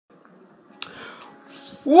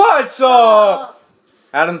What's up?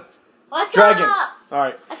 Adam? What's Dragon. up?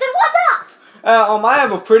 Alright. I said, what's up? I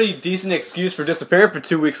have a pretty decent excuse for disappearing for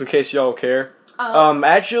 2 weeks in case y'all care.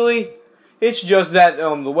 Actually, it's just that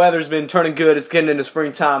the weather's been turning good. It's getting into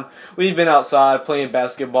springtime. We've been outside playing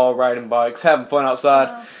basketball, riding bikes, having fun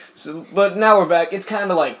outside. But now we're back. It's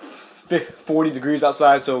kind of like 40 degrees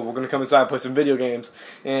outside, so we're going to come inside and play some video games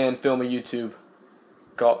and film a YouTube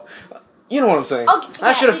call. You know what I'm saying. Okay,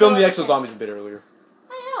 I should have filmed the Exo Zombies a bit earlier.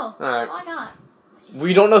 I know. Alright. Why not?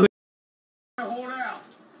 We don't know who.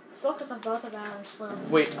 Focus on both of ours slowly.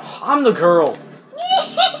 Wait, I'm the girl.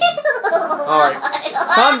 Alright.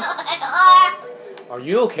 Are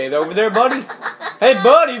you okay over there, buddy? Hey,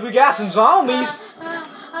 buddy, we got some zombies. Okay,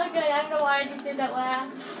 I don't know why I just did that laugh.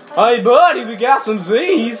 Hey, buddy, we got some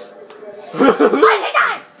Z's. I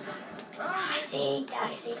see.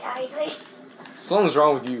 Something's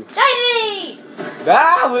wrong with you. Daisy!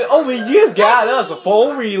 We just got us a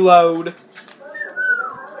full reload.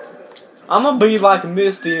 I'm gonna be like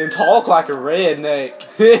Misty and talk like a redneck.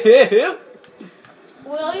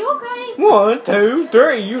 Will you okay? 1, 2,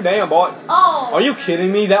 3, you damn boy. Oh. Are you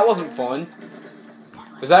kidding me? That wasn't fun.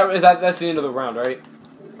 That's the end of the round, right?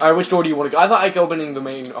 Alright, which door do you want to go? I thought like opening the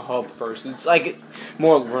main hub first. It's like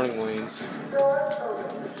more running lanes.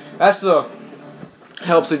 That's the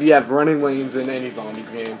helps if you have running lanes in any zombies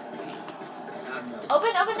game.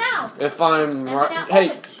 Open now. If I'm right, hey,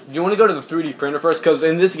 do you want to go to the 3D printer first? Because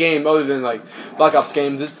in this game, other than like Black Ops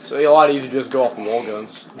games, it's a lot easier to just go off wall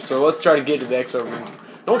guns. So let's try to get to the Exo room.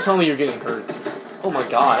 Don't tell me you're getting hurt. Oh my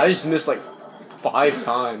god, I just missed like 5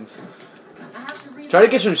 times. Try to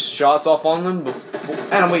get some shots off on them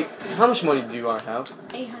before. Adam, wait, how much money do I have?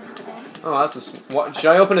 800. Oh, that's what?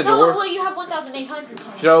 Should I open a door? No, well, you have 1,800.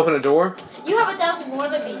 Should I open a door? You have 1,000 more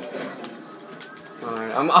than me.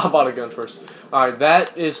 Alright, I'll buy a gun first. Alright,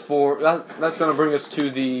 that's gonna bring us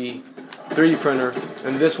to the 3D printer,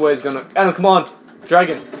 and this way is gonna. Adam, come on,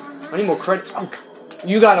 Dragon. I need more credits. Oh,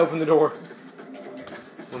 you gotta open the door.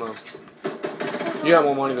 Hold on. You got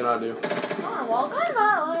more money than I do. Oh, wall gun?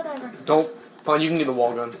 Whatever. Don't. Fine, you can get the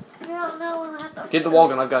wall gun. No, we'll have to. Get the wall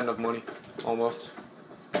gun. I've got enough money, almost.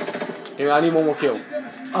 Here, I need one more kill.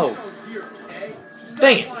 Oh,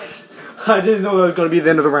 dang it! I didn't know that was gonna be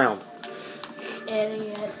the end of the round.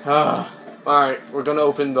 Idiot. Alright, we're gonna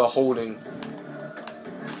open the holding.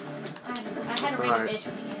 I had to read a bitch.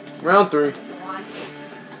 Round 3.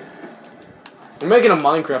 We're making a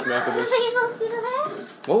Minecraft map of this.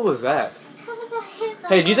 What was that?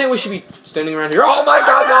 Hey, do you think we should be standing around here? Oh my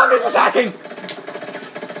god, zombies attacking!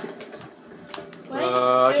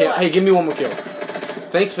 I can't. Hey, give me one more kill.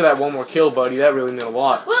 Thanks for that one more kill, buddy. That really meant a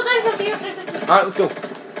lot. Well, there's a few. Alright, let's go.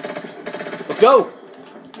 Let's go!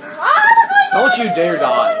 Don't you dare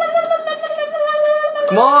die.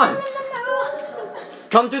 Come on!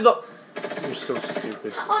 Come through the... You're so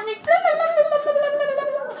stupid.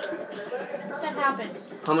 That happened.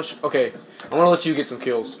 How much... Okay, I'm gonna let you get some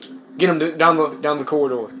kills. Get him down the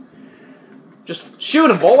corridor. Just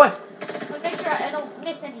shoot him, boy! I'll make sure I don't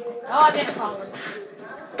miss anything. Oh, I made a problem.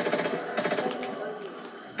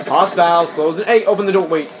 Hostiles, closing. Hey, open the door.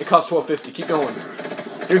 Wait, it costs $12.50. Keep going.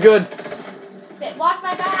 You're good. Watch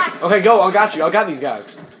my back. Okay, go. I got you. I got these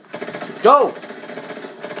guys. Go!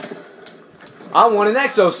 I want an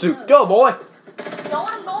exosuit. Go, boy!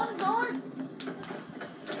 Going.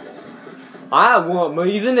 I want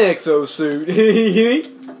me an exosuit.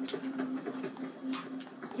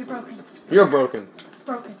 You're broken. You're broken.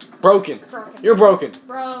 Broken. You're broken.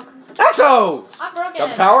 Broke. Exos! I'm broken. Got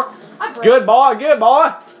the power? I'm broken. Good boy, good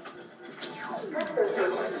boy.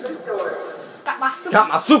 Got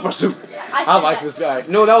my super suit. I like this guy.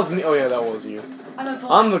 No, that was me. Oh yeah, that was you.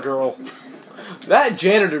 I'm the girl. That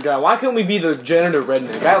janitor guy. Why couldn't we be the janitor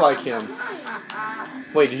redneck? I like him.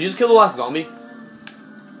 Wait, did you just kill the last zombie?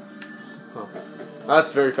 Oh.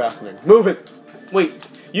 That's very fascinating. Move it! Wait,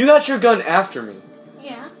 you got your gun after me.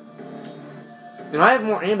 Yeah. And I have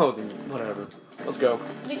more ammo than you. Whatever. Let's go.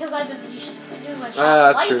 Because I've been doing my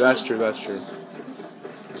shots. That's true.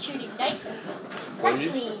 Shooting dice.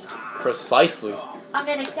 Precisely. I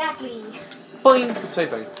meant exactly. Boing. Same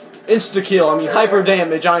thing. Insta kill. I mean hyper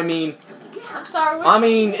damage. I mean. I'm sorry. I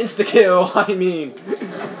mean insta kill. I mean.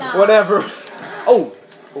 No. Whatever. Oh.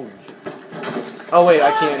 Oh wait,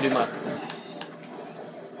 I can't do my.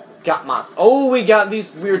 Got my. Oh, we got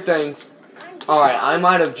these weird things. All right, I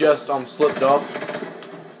might have just slipped up.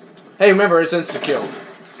 Hey, remember it's insta kill.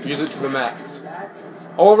 Use it to the max.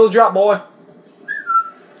 Over the drop, boy.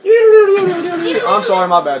 I'm sorry,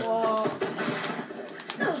 my bad.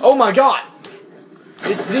 Oh my god!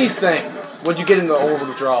 It's these things. What'd you get in the over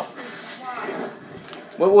the drop?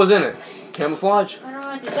 What was in it? Camouflage? I don't know.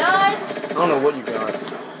 what it does. I don't know what you got.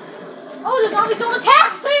 Oh, the zombies don't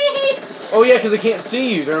attack me! Oh yeah, because they can't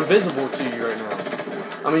see you. They're invisible to you right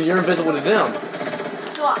now. I mean, you're invisible to them.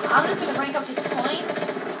 So I'm just gonna rank up these points.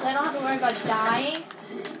 So I don't have to worry about dying.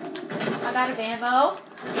 I'm out of ammo.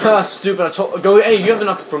 Ah, stupid. I told go. Hey, you have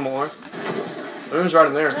enough for more. The room's right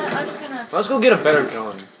in there. I'm just gonna. Let's go get a better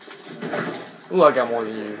gun. Ooh, I got more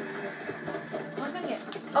than you. I'm gonna get.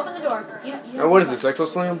 Open the door. Oh, what is this? Exo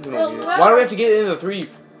Slam? We don't Well, need it. Why do we have to get into the 3?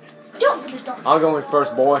 Don't open the door. I'll go in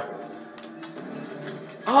first, boy.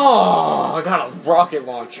 Oh, I got a rocket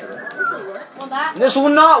launcher. Well, that. This will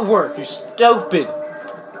not work. You stupid.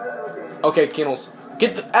 Okay, Kennels,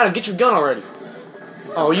 Adam, get your gun already.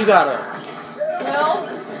 Oh, you gotta. Well.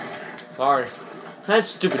 Sorry. That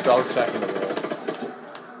stupid dog's back in the wall.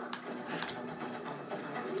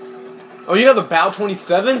 Oh, you have the Bow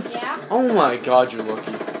 27? Yeah. Oh my God, you're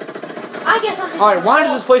lucky. I guess I'm. Alright, why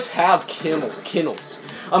does this place have kennels?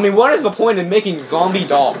 I mean, what is the point in making zombie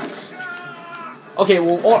dogs? Okay,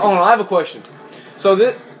 well, hold on, I have a question. So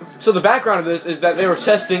the background of this is that they were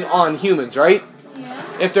testing on humans, right?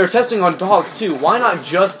 Yeah. If they're testing on dogs too, why not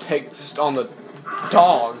just test on the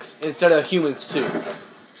dogs instead of humans too?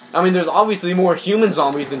 I mean, there's obviously more human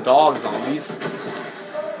zombies than dog zombies.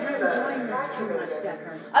 You're enjoying this too much,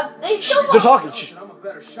 Decker. They still. They're talking. Shh. I'm a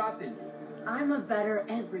better shot than you. I'm a better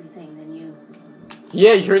everything than you.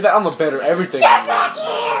 Yeah, you heard that? I'm a better everything. Get than back you. here!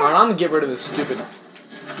 Alright, I'm gonna get rid of this stupid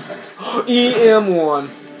EM1.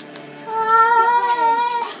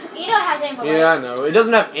 Eno has ammo. Yeah, I know. It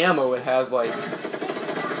doesn't have ammo. It has like. It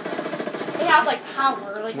has like power.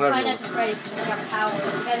 Like Whatever Five you Nights at Freddy's. They have power.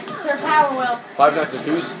 You gotta conserve power, Will. Five Nights at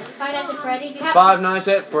who's? Five Nights at Freddy's. You have Five Nights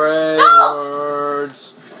at Freddy's.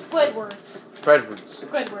 Squidwards. Fredwards.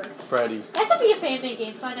 Squidwards. Freddy. That should be a fan made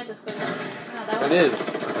game. Five Nights at Squidwards. Oh, that It is.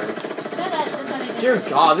 Okay. That's not even. Dear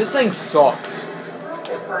God, this thing sucks.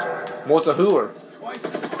 What's a hooer?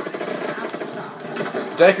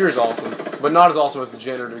 Decker's awesome, but not as awesome as the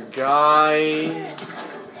janitor guy.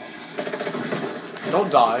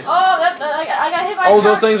 Don't die. Oh, I got hit by a Oh,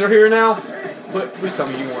 those car. things are here now? Please tell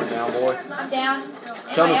me you weren't down, boy. I'm down. And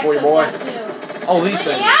Coming my for you, exo's boy. down, too. Oh, these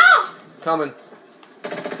Bleeding things. out! Coming.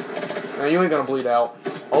 Now, you ain't gonna bleed out.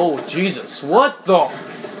 Oh, Jesus. What the?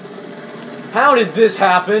 How did this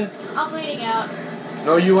happen? I'm bleeding out.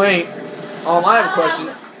 No, you ain't. I have a question.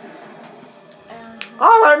 Um,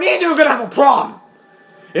 Alright, me and you are gonna have a problem.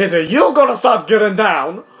 Either you're gonna stop getting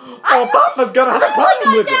down, or Papa's gonna have a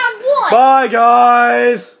problem with it. once. Bye,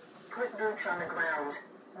 guys.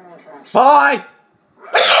 Bye.